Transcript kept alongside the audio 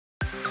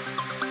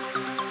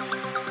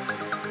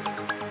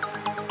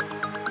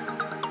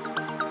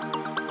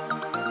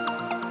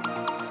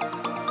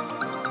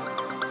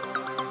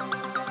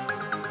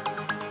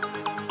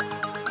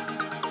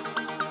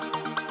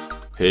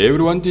Hey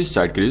everyone, this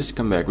is Chris.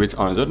 Come back with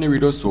another new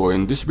video. So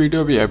in this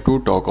video we have to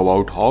talk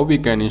about how we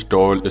can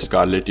install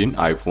Scarlet in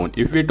iPhone.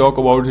 If we talk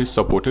about its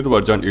supported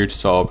version,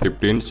 it's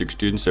 15,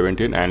 16,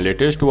 17 and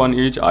latest one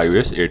is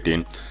iOS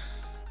 18.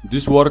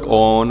 This work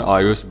on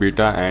iOS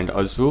beta and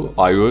also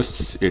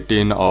iOS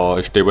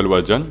 18 stable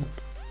version.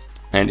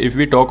 And if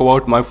we talk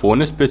about my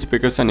phone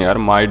specification here,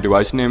 my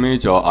device name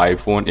is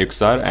iPhone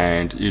XR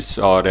and its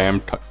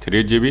RAM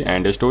 3GB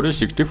and storage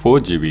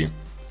 64GB.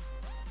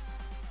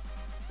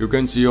 You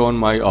can see on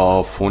my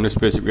phone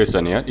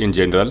specification here in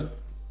general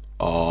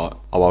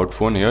about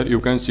phone here. You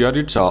can see here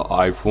it's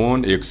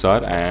iPhone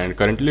XR and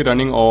currently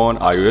running on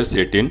iOS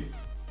 18.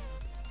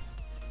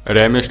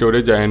 RAM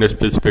storage and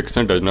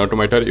specification does not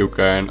matter. You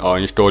can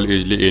install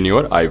easily in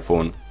your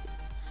iPhone.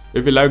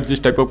 If you like this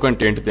type of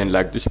content, then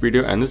like this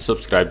video and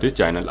subscribe this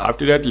channel.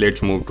 After that,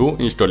 let's move to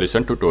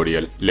installation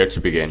tutorial. Let's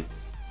begin.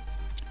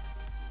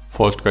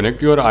 First,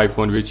 connect your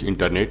iPhone with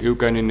internet. You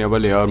can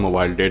enable your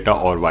mobile data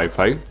or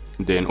Wi-Fi.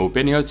 Then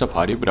open your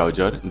Safari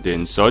browser.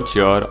 Then search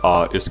your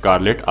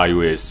Scarlet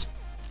iOS.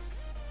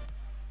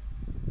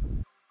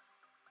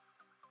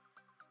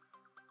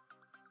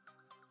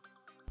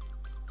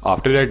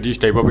 After that, this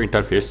type of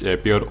interface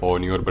appear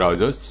on your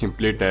browser.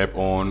 Simply tap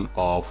on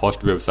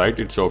first website.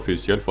 It's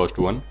official first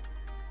one.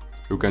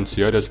 You can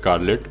see here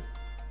Scarlet.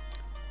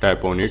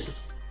 Tap on it.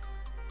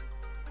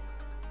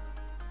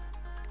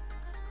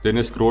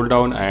 Then scroll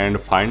down and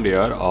find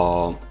here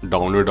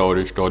download or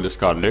install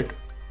Scarlet.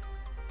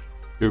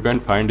 You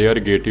can find here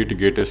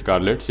get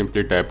Scarlet.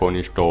 Simply tap on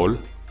install.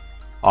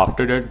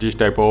 After that, this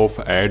type of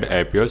ad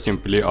appears.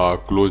 Simply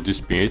close this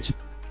page.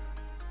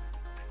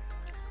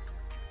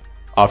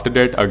 After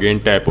that, again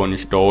tap on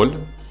install.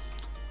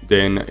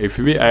 Then if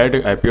we ad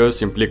appears,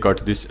 simply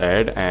cut this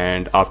ad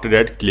and after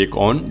that click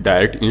on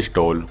direct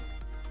install.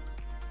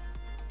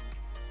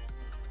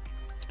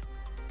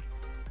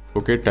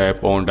 Okay,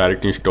 tap on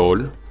direct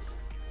install.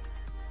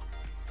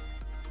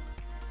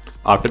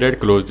 After that,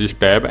 close this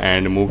tab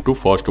and move to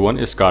first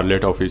one,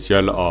 Scarlet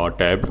official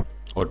tab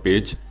or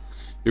page.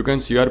 You can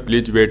see here,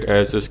 please wait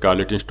as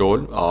Scarlet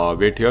install.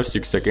 Wait here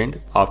 6 seconds.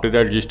 After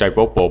that, this type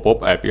of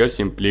pop-up appears.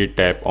 Simply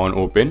tap on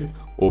open.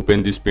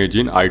 Open this page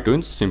in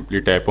iTunes.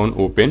 Simply tap on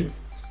open.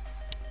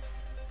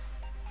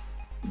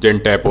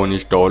 Then tap on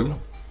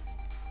install.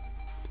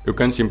 You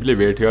can simply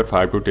wait here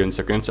 5 to 10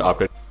 seconds.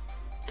 After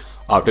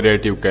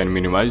that, you can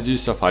minimize the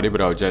Safari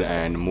browser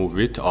and move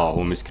with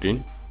home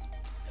screen.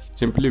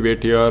 Simply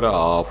wait here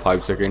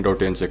 5 seconds or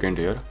 10 seconds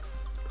here.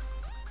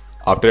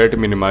 After that,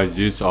 minimize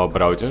this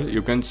browser.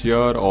 You can see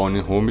here on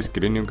home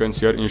screen, you can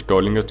see here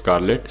installing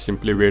Scarlet.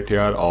 Simply wait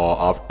here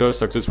after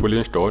successfully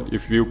installed.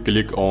 If you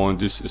click on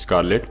this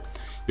Scarlet,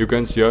 you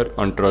can see here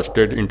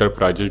untrusted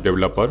enterprises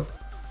developer.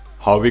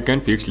 How we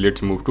can fix?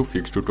 Let's move to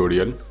fix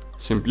tutorial.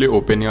 Simply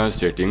open your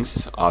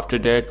settings. After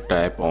that,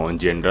 tap on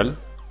general.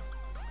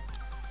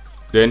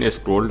 Then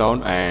scroll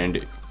down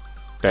and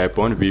tap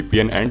on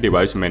VPN and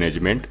device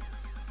management.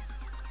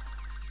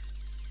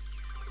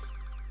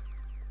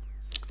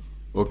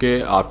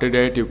 Okay, after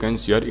that you can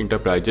see your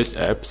enterprises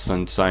app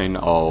sunshine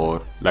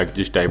or like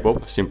this type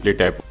of. Simply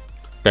tap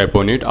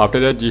on it. After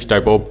that, this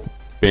type of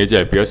page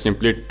appears.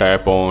 Simply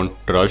tap on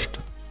trust.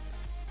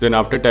 Then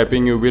after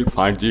tapping, you will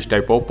find this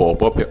type of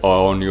pop-up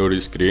on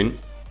your screen.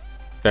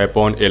 Tap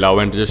on allow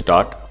and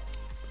restart.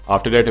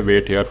 After that,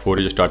 wait here for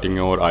restarting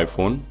your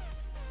iPhone.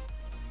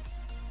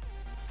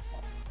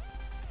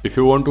 If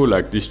you want to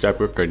like this type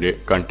of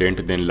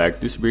content, then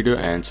like this video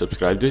and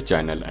subscribe this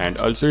channel. And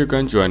also you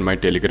can join my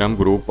Telegram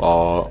group.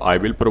 I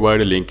will provide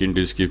a link in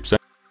description.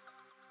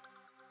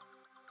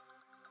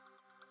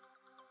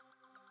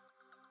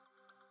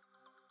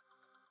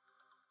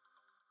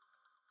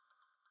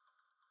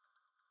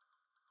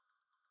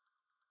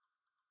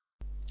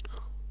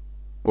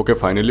 Okay,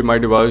 finally my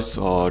device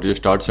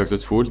restart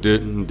successful.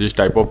 This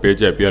type of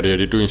page appear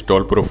ready to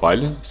install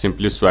profile.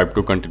 Simply swipe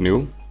to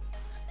continue.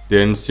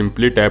 Then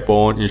simply tap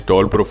on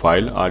install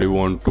profile. Are you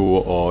want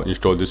to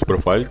install this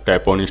profile?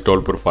 Tap on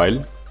install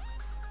profile.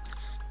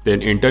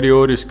 Then enter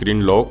your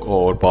screen lock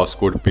or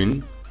passcode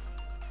pin.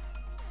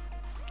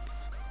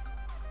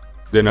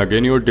 Then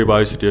again your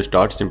device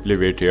restart. Simply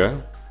wait here.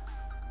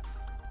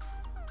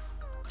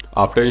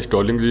 After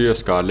installing the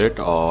Scarlet,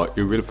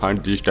 you will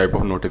find this type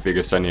of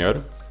notification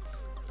here.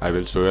 I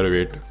will show you.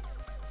 Wait.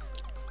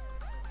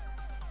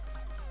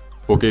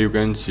 Okay, you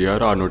can see here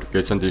our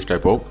notification this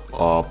type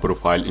of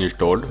profile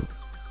installed.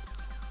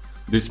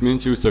 This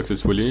means you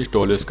successfully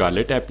install a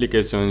Scarlet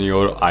application in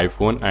your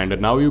iPhone, and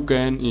now you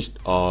can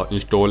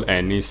install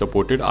any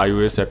supported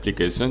iOS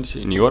applications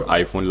in your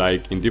iPhone,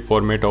 like in the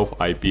format of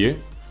IPA,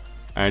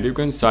 and you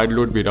can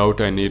sideload without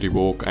any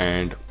revoke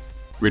and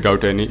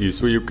without any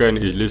issue. You can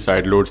easily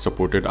sideload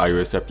supported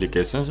iOS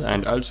applications,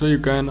 and also you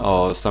can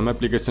some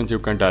applications you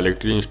can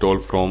directly install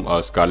from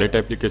Scarlet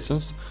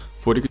applications.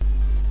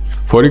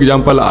 For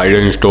example, I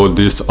installed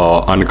this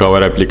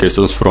uncover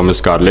applications from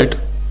Scarlet.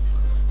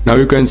 Now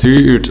you can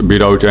see it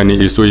without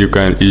any issue. You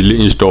can easily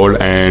install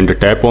and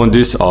tap on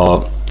this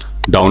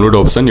download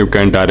option. You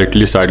can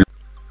directly sideload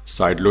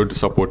Sideload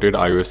supported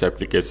iOS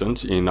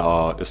applications in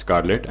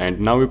Scarlet,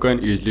 and now you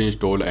can easily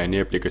install any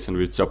application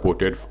which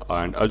supported,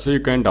 and also you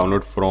can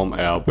download from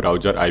a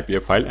browser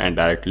IPA file and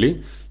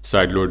directly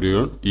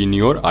sideload in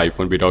your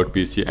iPhone without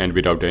PC and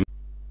without any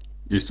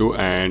issue.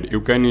 And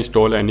you can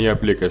install any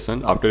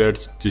application. After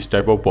that, this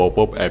type of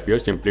pop-up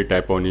appears. Simply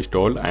tap on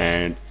install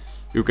and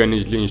you can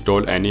easily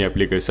install any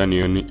application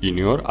in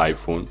your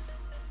iPhone.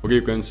 Okay,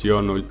 you can see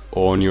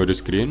on your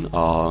screen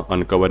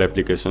uncover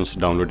applications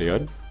download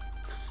here.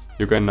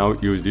 You can now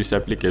use this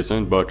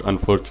application, but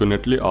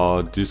unfortunately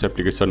this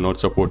application not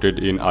supported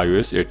in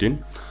iOS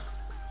 18.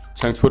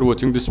 Thanks for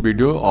watching this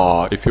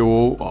video. If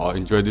you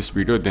enjoy this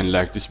video, then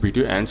like this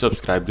video and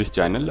subscribe this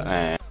channel,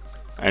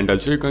 and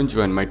also you can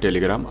join my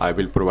Telegram. I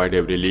will provide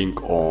every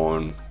link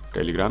on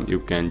Telegram.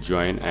 You can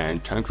join,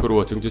 and thanks for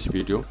watching this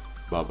video.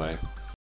 Bye bye.